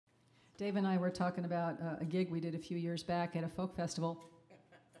Dave and I were talking about a gig we did a few years back at a folk festival,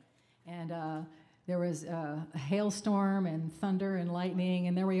 and there was a hailstorm and thunder and lightning,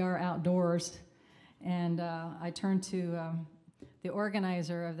 and there we are outdoors. And I turned to the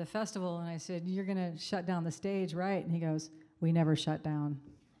organizer of the festival, and I said, "You're going to shut down the stage, right?" And he goes, "We never shut down."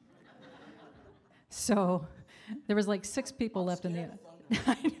 So there was like 6 people left in the...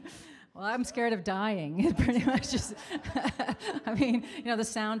 Well, I'm scared of dying. It pretty much just... I mean, you know, the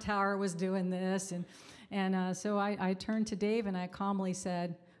sound tower was doing this, and so I turned to Dave, and I calmly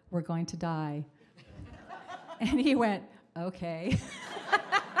said, "We're going to die." And he went, "Okay."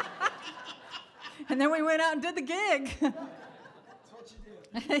 And then we went out and did the gig. That's what you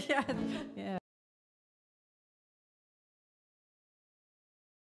do. Yeah.